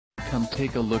Come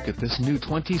take a look at this new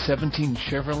 2017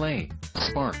 Chevrolet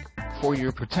Spark. For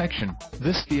your protection,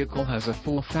 this vehicle has a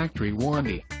full factory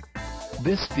warranty.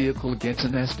 This vehicle gets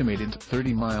an estimated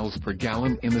 30 miles per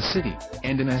gallon in the city,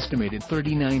 and an estimated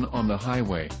 39 on the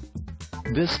highway.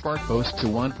 This Spark boasts a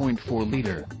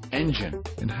 1.4-liter engine,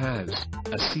 and has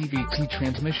a CVT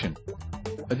transmission.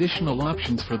 Additional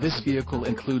options for this vehicle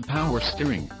include power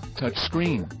steering,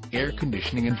 touchscreen, air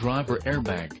conditioning and driver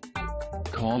airbag.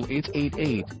 Call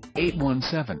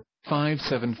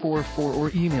 888-817-5744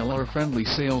 or email our friendly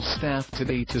sales staff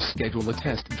today to schedule a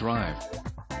test drive.